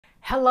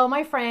Hello,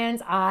 my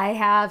friends. I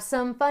have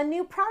some fun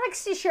new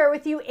products to share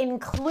with you,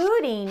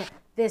 including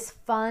this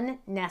fun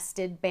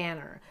nested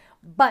banner.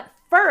 But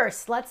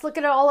first, let's look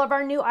at all of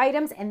our new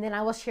items and then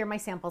I will share my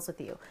samples with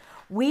you.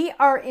 We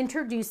are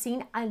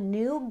introducing a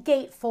new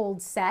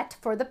gatefold set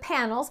for the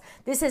panels.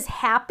 This is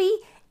happy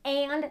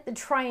and the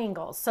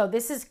triangles. So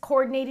this is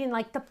coordinating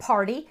like the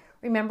party.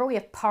 Remember, we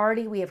have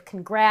party, we have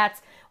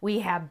congrats, we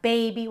have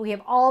baby, we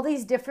have all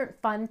these different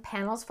fun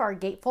panels for our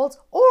gatefolds,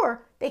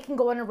 or they can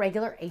go on a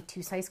regular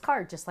A2 size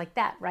card, just like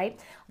that, right?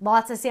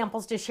 Lots of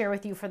samples to share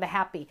with you for the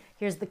happy.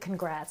 Here's the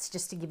congrats,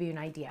 just to give you an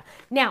idea.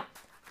 Now,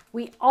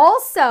 we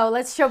also,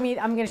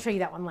 I'm gonna show you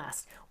that one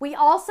last. We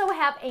also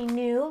have a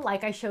new,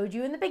 like I showed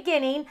you in the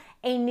beginning,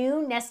 a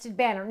new nested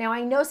banner. Now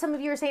I know some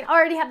of you are saying, I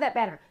already have that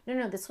banner.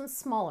 No, this one's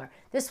smaller.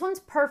 This one's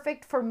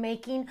perfect for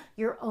making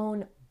your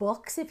own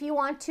books if you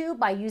want to,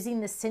 by using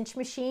the cinch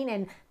machine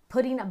and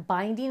putting a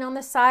binding on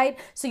the side.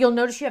 So you'll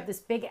notice you have this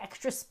big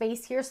extra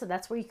space here, so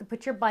that's where you can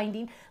put your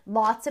binding.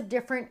 Lots of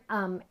different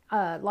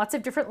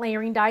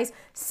layering dies,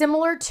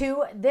 similar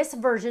to this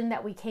version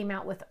that we came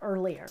out with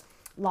earlier.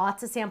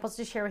 Lots of samples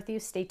to share with you.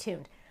 Stay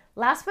tuned.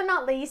 Last but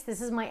not least,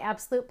 this is my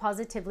absolute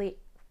positively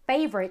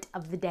favorite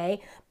of the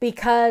day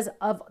because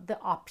of the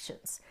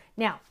options.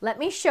 Now, let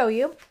me show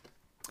you.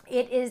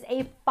 It is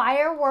a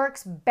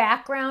Fireworks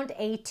background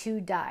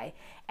A2 die.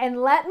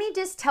 And let me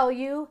just tell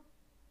you,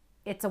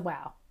 it's a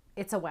wow.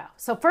 It's a wow.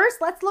 So first,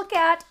 let's look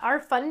at our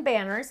fun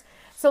banners.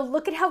 So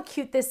look at how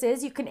cute this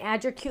is. You can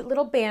add your cute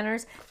little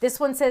banners. This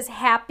one says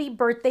happy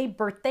birthday,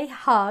 birthday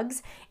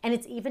hugs, and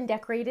it's even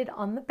decorated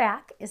on the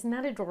back. Isn't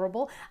that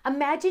adorable?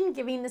 Imagine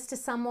giving this to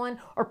someone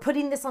or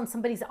putting this on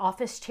somebody's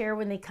office chair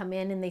when they come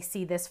in and they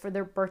see this for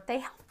their birthday.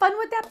 How fun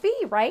would that be,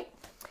 right?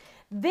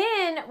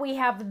 Then we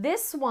have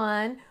this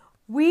one.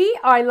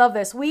 I love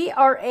this. We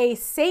are a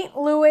St.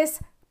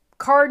 Louis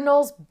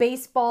Cardinals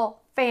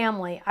baseball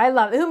family. I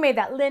love it. Who made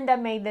that? Linda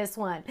made this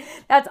one.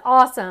 That's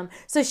awesome.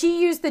 So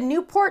she used the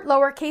Newport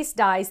lowercase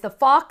dies, the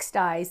Fox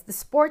dies, the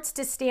Sports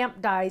to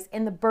Stamp dies,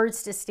 and the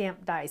Birds to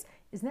Stamp dies.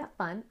 Isn't that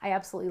fun? I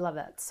absolutely love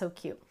that. It's so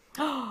cute.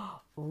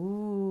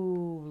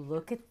 Ooh,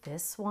 look at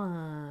this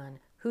one.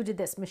 Who did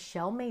this?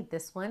 Michelle made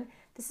this one.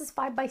 This is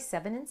 5 by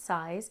 7 in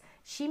size.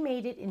 She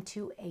made it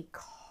into a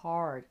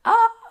card.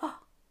 Oh,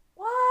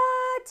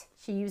 what?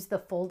 She used the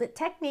fold it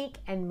technique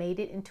and made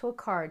it into a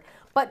card.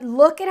 But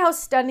look at how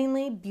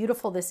stunningly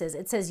beautiful this is.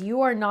 It says,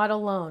 "You are not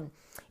alone.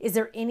 Is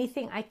there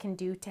anything I can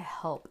do to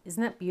help?"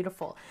 Isn't that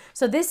beautiful?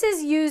 So this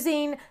is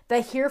using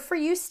the Here For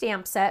You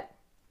stamp set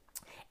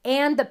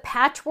and the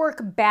patchwork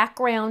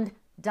background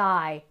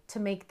die to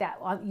make that,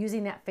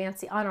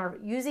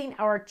 using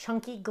our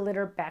chunky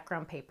glitter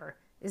background paper.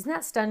 Isn't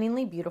that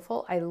stunningly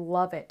beautiful? I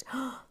love it.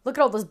 Look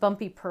at all those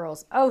bumpy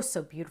pearls. Oh,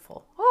 so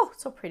beautiful. Oh,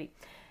 so pretty.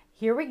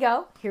 Here we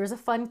go. Here's a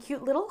fun,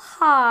 cute little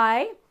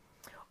hi.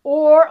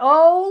 Or,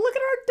 oh, look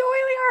at our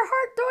doily, our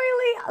heart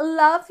doily.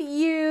 Love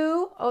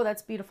you. Oh,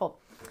 that's beautiful.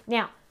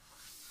 Now,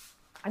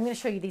 I'm going to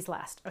show you these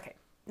last. Okay.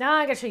 Now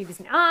I'm going to show you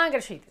these. I'm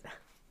going to show you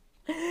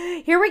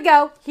these. Here we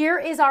go. Here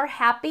is our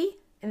happy,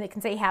 and it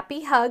can say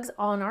happy hugs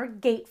on our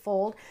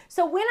gatefold.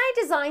 So when I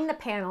designed the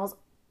panels,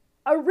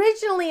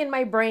 originally in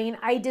my brain,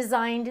 I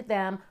designed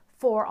them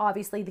for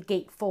obviously the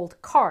gatefold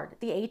card,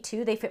 the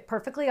A2. They fit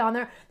perfectly on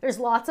there. There's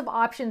lots of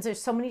options. There's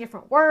so many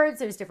different words.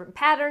 There's different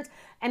patterns,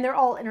 and they're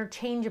all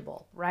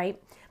interchangeable, right?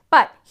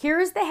 But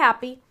here's the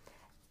happy.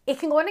 It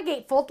can go on a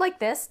gatefold like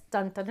this,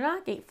 dun dun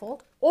dun,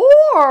 gatefold,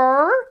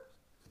 or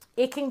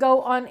it can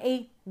go on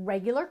a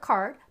regular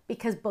card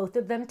because both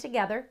of them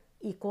together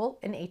equal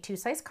an A2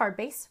 size card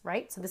base,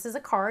 right? So this is a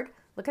card.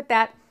 Look at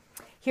that.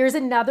 Here's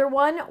another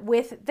one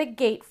with the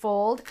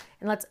gatefold,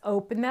 and let's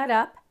open that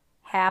up.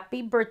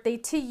 Happy birthday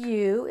to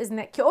you. Isn't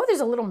that cute? Oh, there's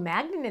a little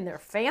magnet in there.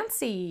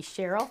 Fancy,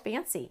 Cheryl,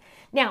 fancy.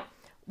 Now,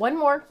 one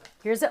more.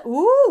 Here's a,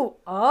 ooh,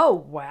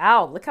 oh,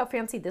 wow. Look how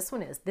fancy this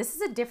one is. This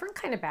is a different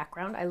kind of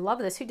background. I love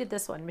this. Who did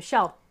this one?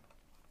 Michelle.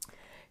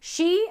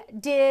 She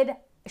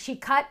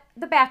cut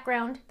the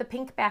background, the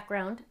pink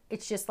background.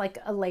 It's just like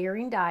a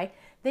layering die.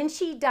 Then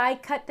she die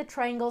cut the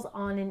triangles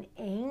on an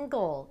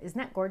angle. Isn't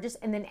that gorgeous?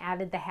 And then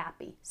added the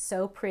happy.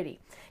 So pretty.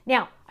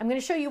 Now, I'm going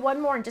to show you one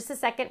more in just a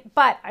second,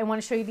 but I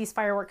want to show you these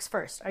fireworks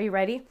first. Are you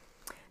ready?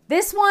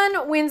 This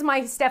one wins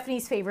my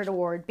Stephanie's favorite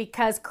award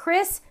because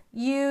Chris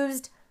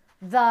used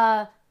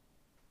the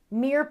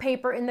mirror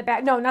paper in the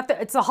back. No,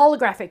 it's the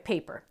holographic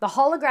paper. The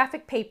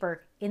holographic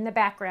paper in the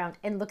background.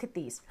 And look at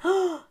these.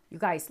 You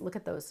guys, look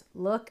at those.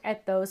 Look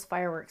at those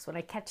fireworks. When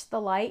I catch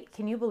the light,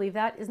 can you believe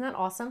that? Isn't that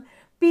awesome?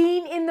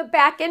 Being in the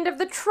back end of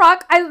the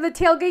truck. I love the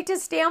tailgate to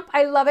stamp.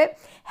 I love it.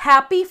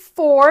 Happy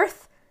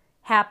 4th.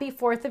 Happy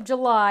 4th of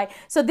July.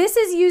 So this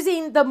is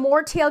using the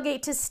more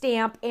tailgate to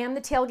stamp and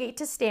the tailgate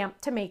to stamp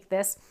to make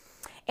this.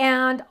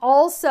 And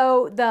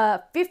also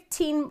the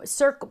 15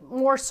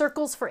 more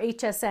circles for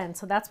HSN.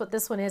 So that's what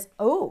this one is.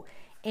 Oh,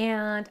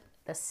 and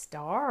the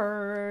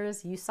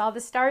stars. You saw the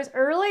stars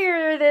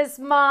earlier this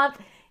month.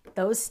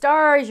 Those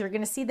stars, you're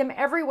going to see them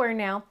everywhere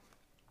now.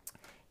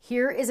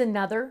 Here is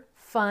another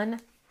fun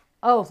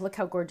Oh, look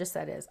how gorgeous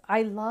that is.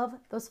 I love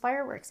those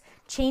fireworks.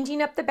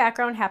 Changing up the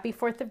background. Happy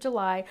 4th of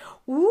July.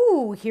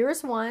 Ooh,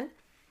 here's one.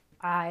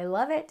 I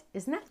love it.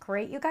 Isn't that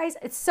great, you guys?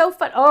 It's so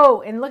fun.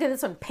 Oh, and look at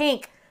this one,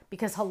 pink.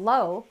 Because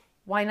hello,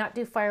 why not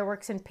do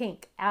fireworks in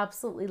pink?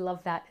 Absolutely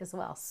love that as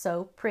well.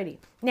 So pretty.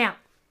 Now,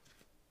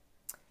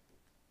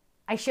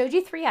 I showed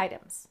you 3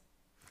 items.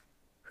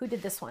 Who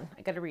did this one?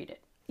 I got to read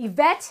it.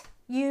 Yvette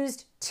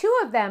used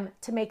 2 of them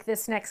to make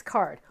this next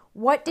card.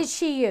 What did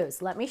she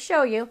use? Let me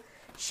show you.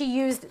 She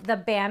used the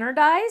banner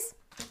dies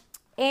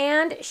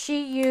and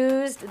she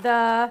used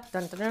the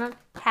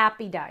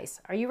happy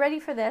dies. Are you ready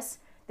for this?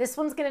 This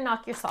one's going to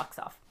knock your socks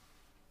off.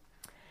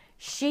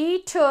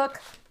 She took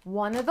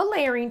one of the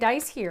layering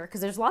dies here, because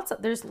there's lots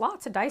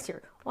of dies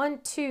here. 1,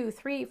 2,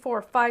 3,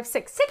 4, 5,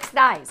 6. 6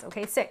 dies.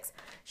 Okay, 6.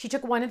 She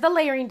took one of the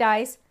layering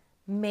dies,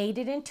 made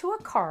it into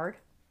a card,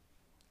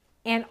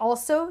 and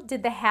also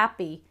did the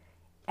happy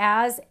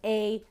as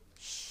a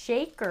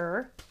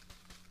shaker.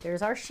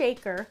 There's our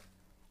shaker.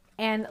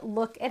 And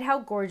look at how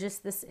gorgeous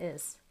this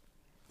is.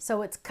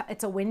 So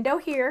it's a window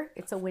here.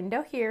 It's a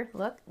window here.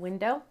 Look,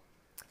 window.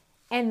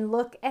 And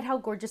look at how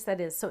gorgeous that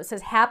is. So it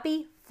says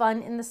happy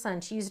fun in the sun.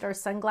 She used our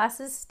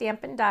sunglasses,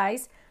 stampin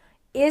dies.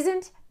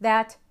 Isn't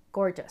that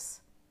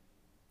gorgeous?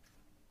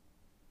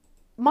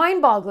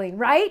 Mind-boggling,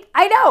 right?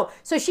 I know.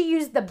 So she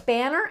used the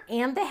banner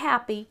and the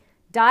happy,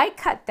 die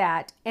cut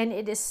that, and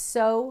it is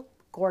so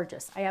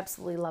gorgeous. I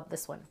absolutely love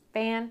this one.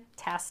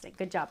 Fantastic.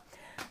 Good job.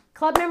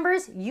 Club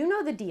members, you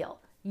know the deal.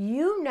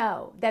 You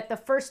know that the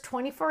first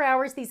 24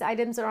 hours these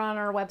items are on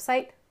our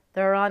website,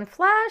 they're on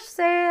flash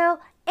sale,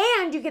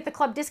 and you get the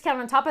club discount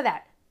on top of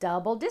that.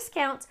 Double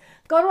discounts.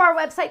 Go to our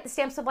website,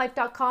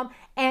 thestampsoflife.com,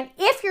 and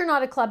if you're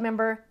not a club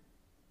member,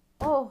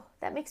 oh,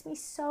 that makes me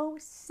so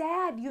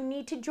sad. You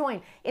need to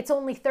join. It's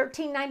only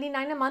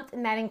 $13.99 a month,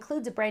 and that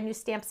includes a brand new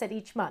stamp set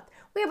each month.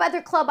 We have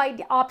other club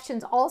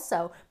options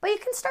also, but you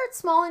can start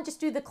small and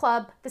just do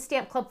the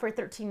stamp club for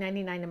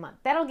 $13.99 a month.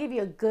 That'll give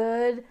you a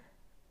good,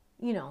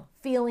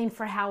 feeling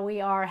for how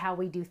we are, how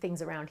we do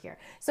things around here.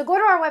 So go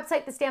to our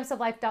website,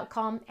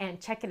 thestampsoflife.com,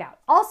 and check it out.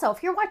 Also,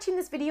 if you're watching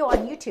this video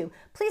on YouTube,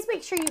 please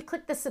make sure you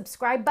click the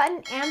subscribe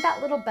button and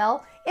that little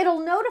bell.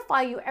 It'll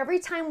notify you every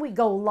time we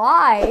go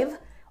live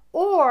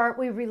or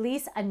we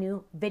release a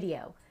new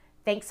video.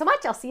 Thanks so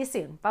much. I'll see you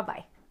soon.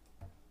 Bye-bye.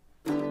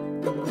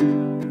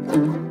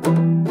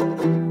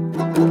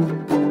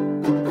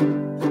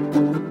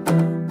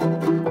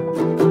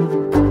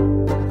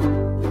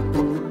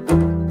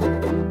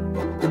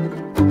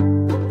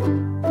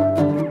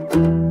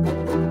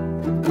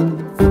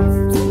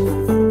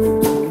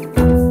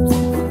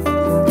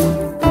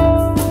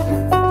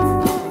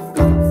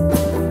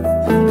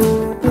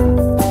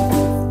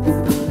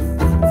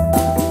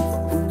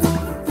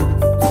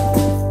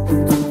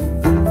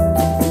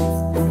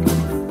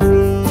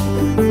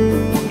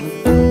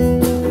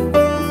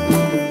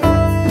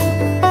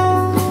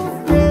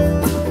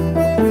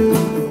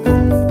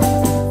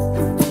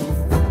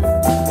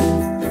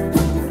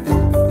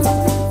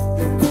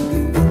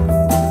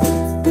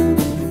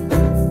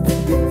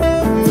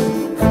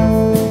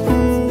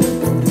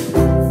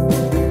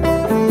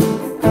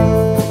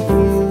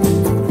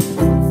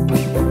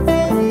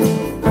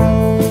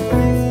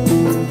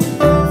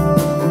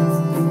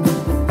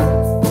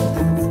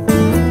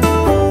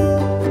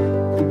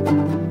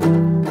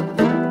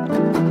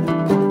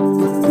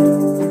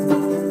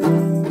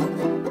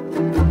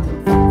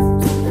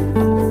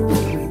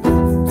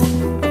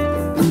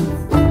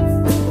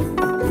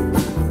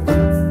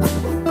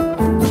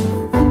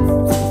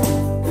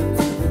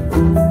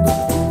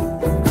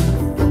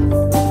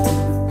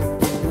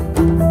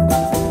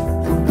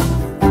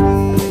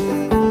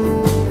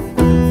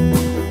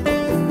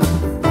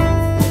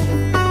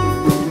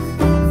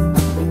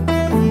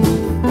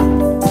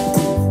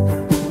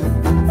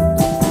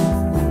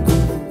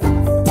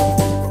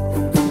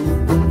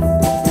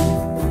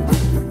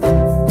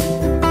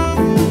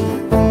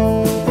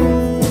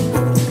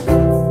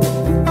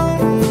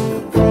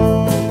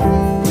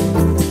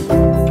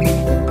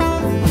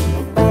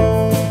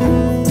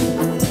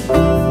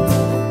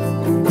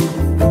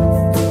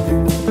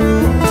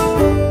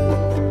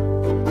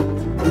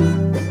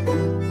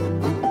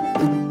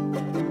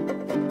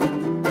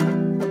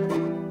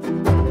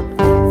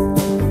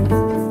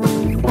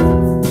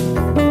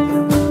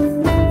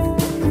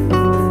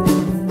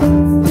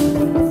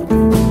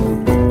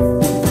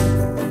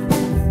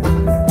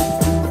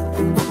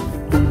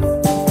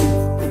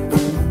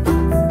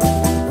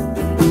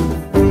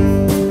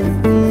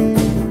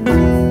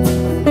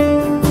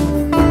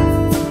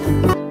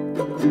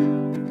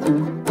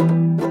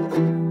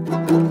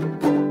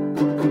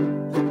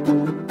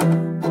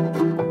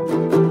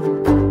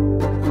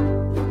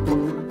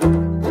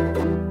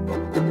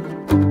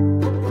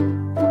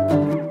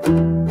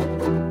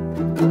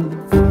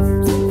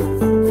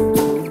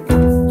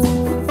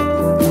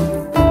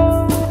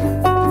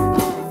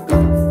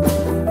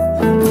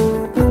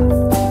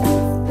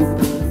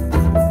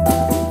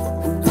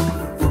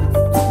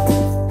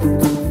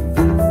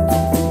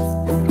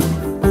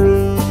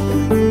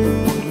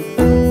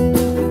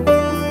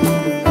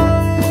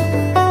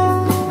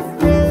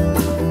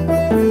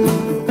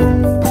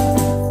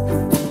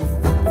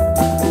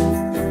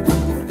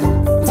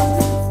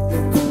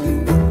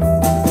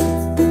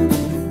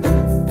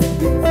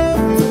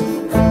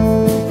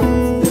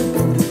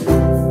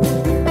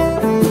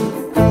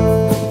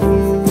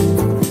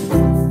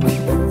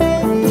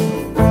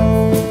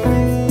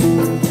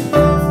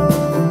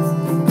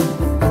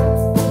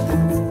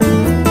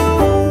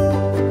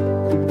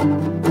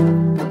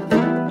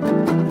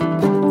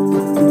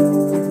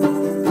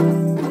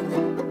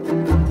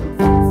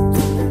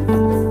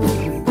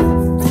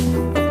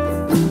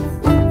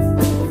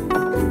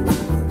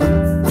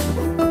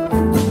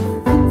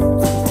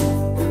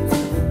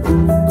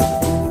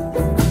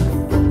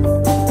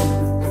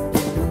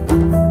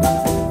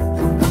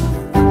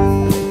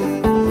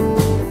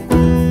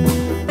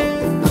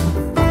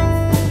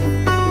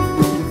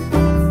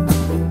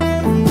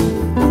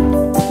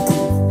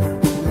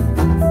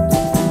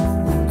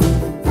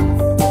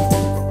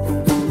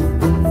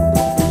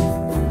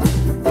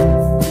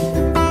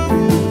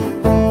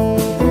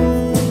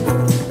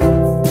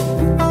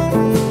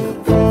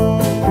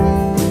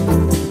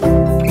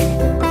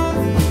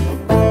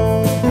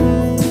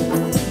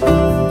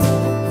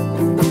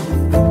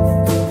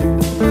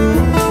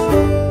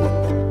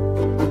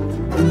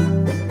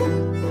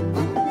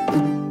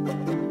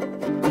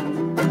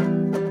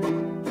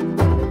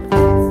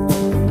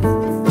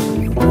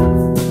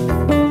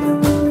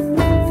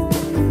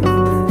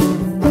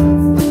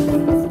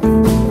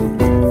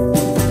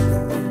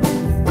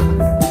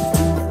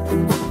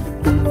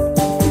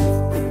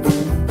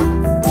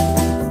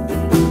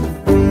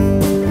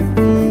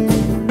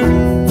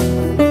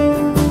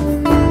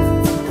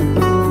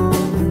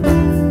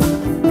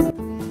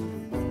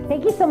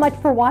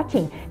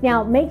 watching.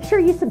 Now, make sure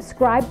you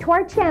subscribe to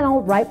our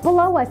channel right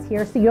below us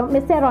here so you don't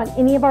miss out on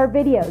any of our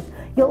videos.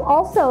 You'll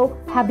also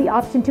have the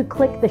option to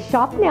click the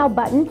Shop Now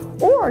button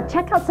or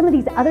check out some of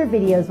these other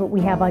videos that we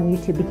have on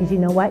YouTube, because you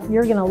know what?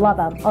 You're going to love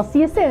them. I'll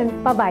see you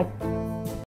soon. Bye-bye.